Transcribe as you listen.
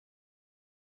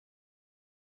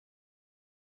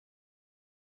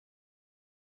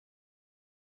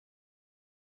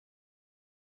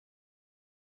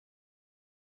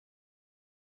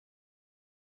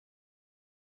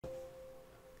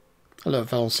Hello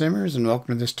fellow simmers, and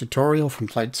welcome to this tutorial from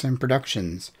FlightSim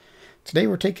Productions. Today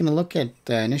we're taking a look at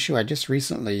an issue I just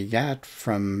recently got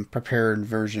from Prepared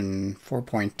version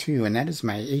 4.2, and that is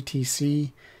my ATC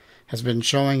has been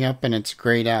showing up and it's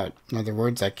grayed out. In other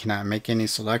words, I cannot make any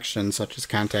selections such as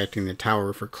contacting the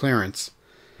tower for clearance.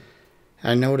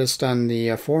 I noticed on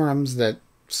the forums that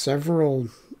several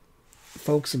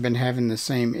folks have been having the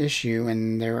same issue,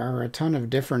 and there are a ton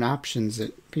of different options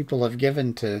that people have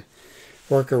given to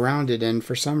work around it, and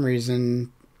for some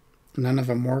reason none of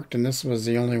them worked, and this was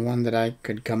the only one that I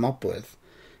could come up with,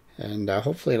 and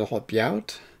hopefully it'll help you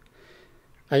out.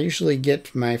 I usually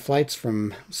get my flights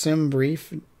from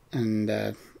SimBrief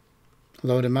and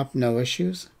load them up, no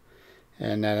issues,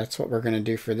 and that's what we're going to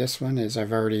do for this one. Is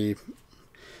I've already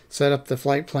set up the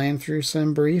flight plan through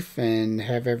SimBrief and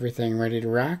have everything ready to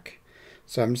rock,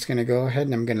 so I'm just going to go ahead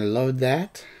and I'm going to load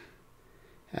that.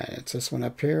 It's this one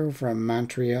up here, from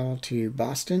Montreal to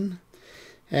Boston.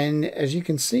 And as you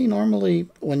can see, normally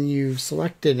when you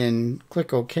select it and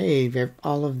click OK,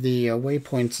 all of the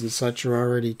waypoints and such are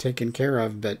already taken care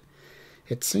of, but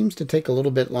it seems to take a little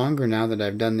bit longer now that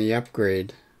I've done the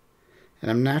upgrade.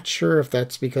 And I'm not sure if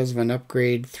that's because of an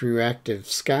upgrade through Active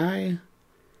Sky.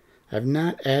 I've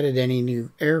not added any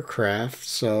new aircraft,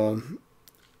 so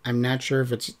I'm not sure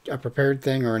if it's a prepared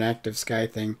thing or an Active Sky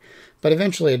thing, but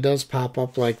eventually it does pop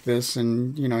up like this,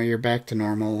 and you know, you're back to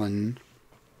normal and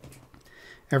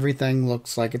everything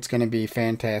looks like it's going to be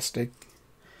fantastic.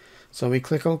 So we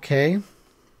click OK,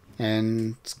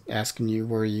 and it's asking you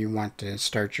where you want to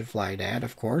start your flight at,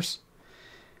 of course.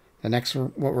 The next,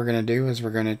 what we're going to do is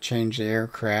we're going to change the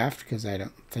aircraft, because I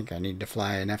don't think I need to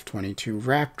fly an F-22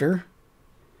 Raptor.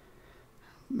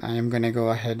 I am going to go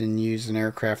ahead and use an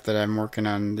aircraft that I'm working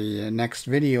on the next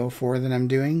video for that I'm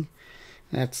doing.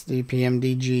 That's the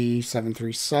PMDG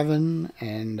 737,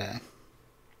 and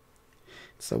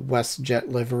it's a WestJet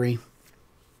livery.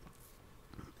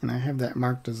 And I have that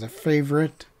marked as a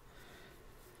favorite.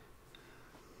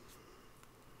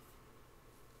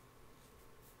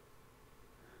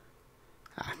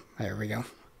 There we go.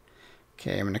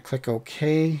 Okay, I'm going to click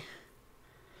OK.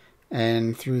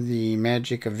 And through the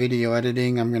magic of video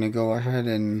editing, I'm going to go ahead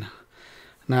and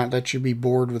not let you be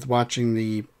bored with watching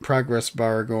the progress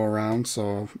bar go around,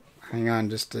 so hang on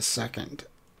just a second.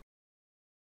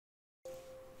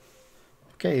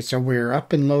 Okay, so we're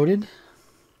up and loaded,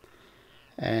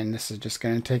 and this is just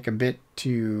going to take a bit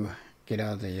to get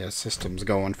all the systems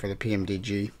going for the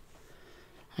PMDG.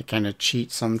 I kind of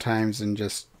cheat sometimes and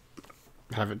just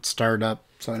have it start up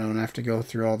so I don't have to go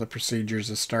through all the procedures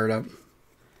of startup.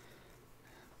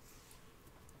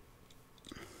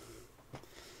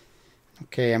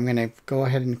 Okay, I'm going to go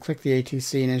ahead and click the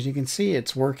ATC, and as you can see,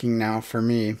 it's working now for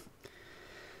me.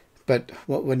 But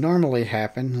what would normally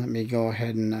happen, let me go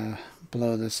ahead and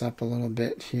blow this up a little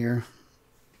bit here.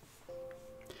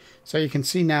 So you can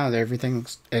see now that everything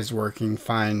is working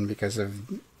fine because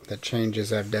of the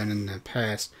changes I've done in the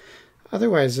past.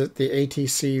 Otherwise, the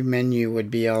ATC menu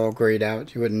would be all grayed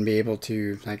out. You wouldn't be able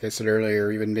to, like I said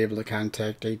earlier, you wouldn't be able to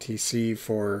contact ATC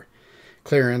for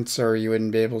clearance, or you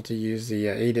wouldn't be able to use the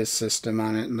ATC system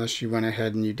on it unless you went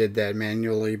ahead and you did that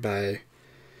manually by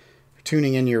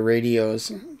tuning in your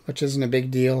radios, which isn't a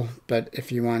big deal, but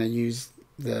if you want to use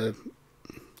the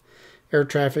air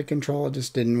traffic control, it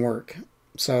just didn't work.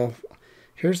 So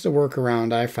here's the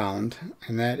workaround I found,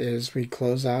 and that is we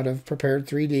close out of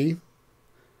Prepar3d,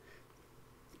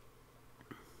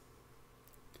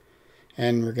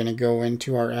 and we're going to go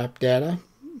into our app data.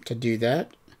 To do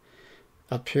that,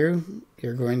 up here,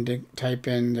 you're going to type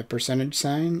in the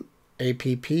 %sign,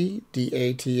 APP,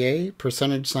 DATA,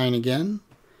 %sign again,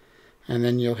 and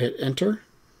then you'll hit enter.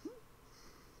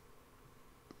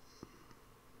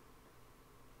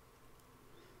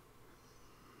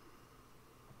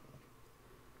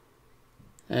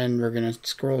 And we're going to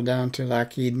scroll down to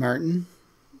Lockheed Martin.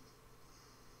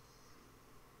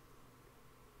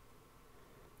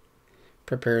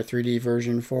 Prepar3d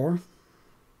version 4.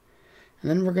 And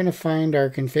then we're going to find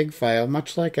our config file,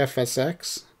 much like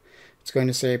FSX. It's going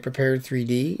to say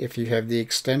Prepar3d. If you have the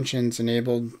extensions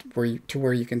enabled where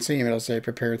you can see them, it'll say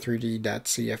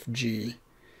Prepar3d.cfg.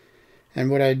 And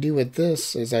what I do with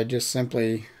this is I just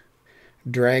simply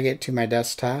drag it to my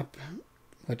desktop,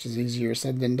 which is easier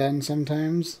said than done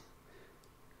sometimes.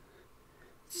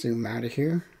 Zoom out of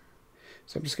here.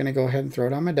 So I'm just going to go ahead and throw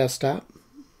it on my desktop.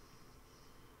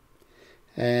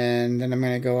 And then I'm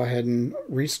going to go ahead and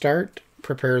restart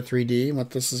Prepar3d.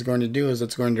 What this is going to do is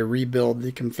it's going to rebuild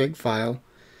the config file.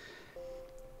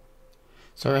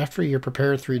 So after your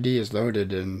Prepar3d is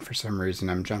loaded, and for some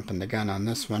reason I'm jumping the gun on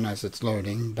this one as it's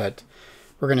loading, but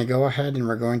We're going to go ahead and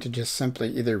we're going to just simply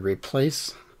either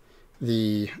replace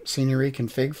the scenery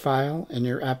config file in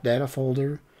your app data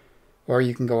folder, or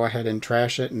you can go ahead and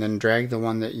trash it and then drag the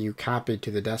one that you copied to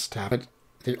the desktop. Put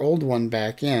the old one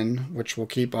back in, which will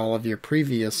keep all of your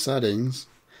previous settings,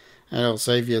 and it'll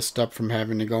save you a step from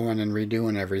having to go in and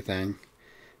redoing everything.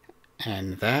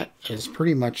 And that is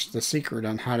pretty much the secret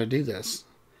on how to do this.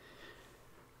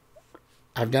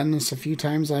 I've done this a few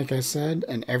times, like I said,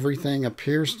 and everything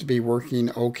appears to be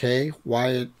working okay.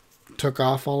 Why it took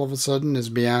off all of a sudden is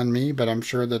beyond me, but I'm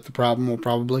sure that the problem will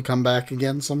probably come back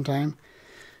again sometime.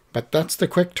 But that's the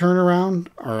quick turnaround,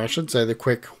 or I should say the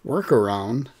quick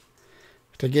workaround,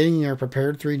 to getting your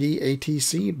Prepar3d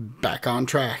ATC back on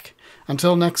track.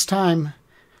 Until next time,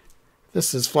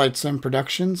 this is FlightSim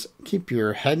Productions. Keep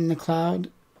your head in the cloud,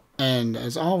 and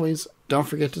as always, don't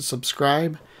forget to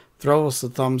subscribe, throw us a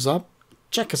thumbs up.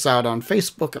 Check us out on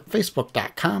Facebook at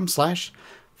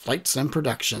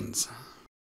facebook.com/FlightSimProductions.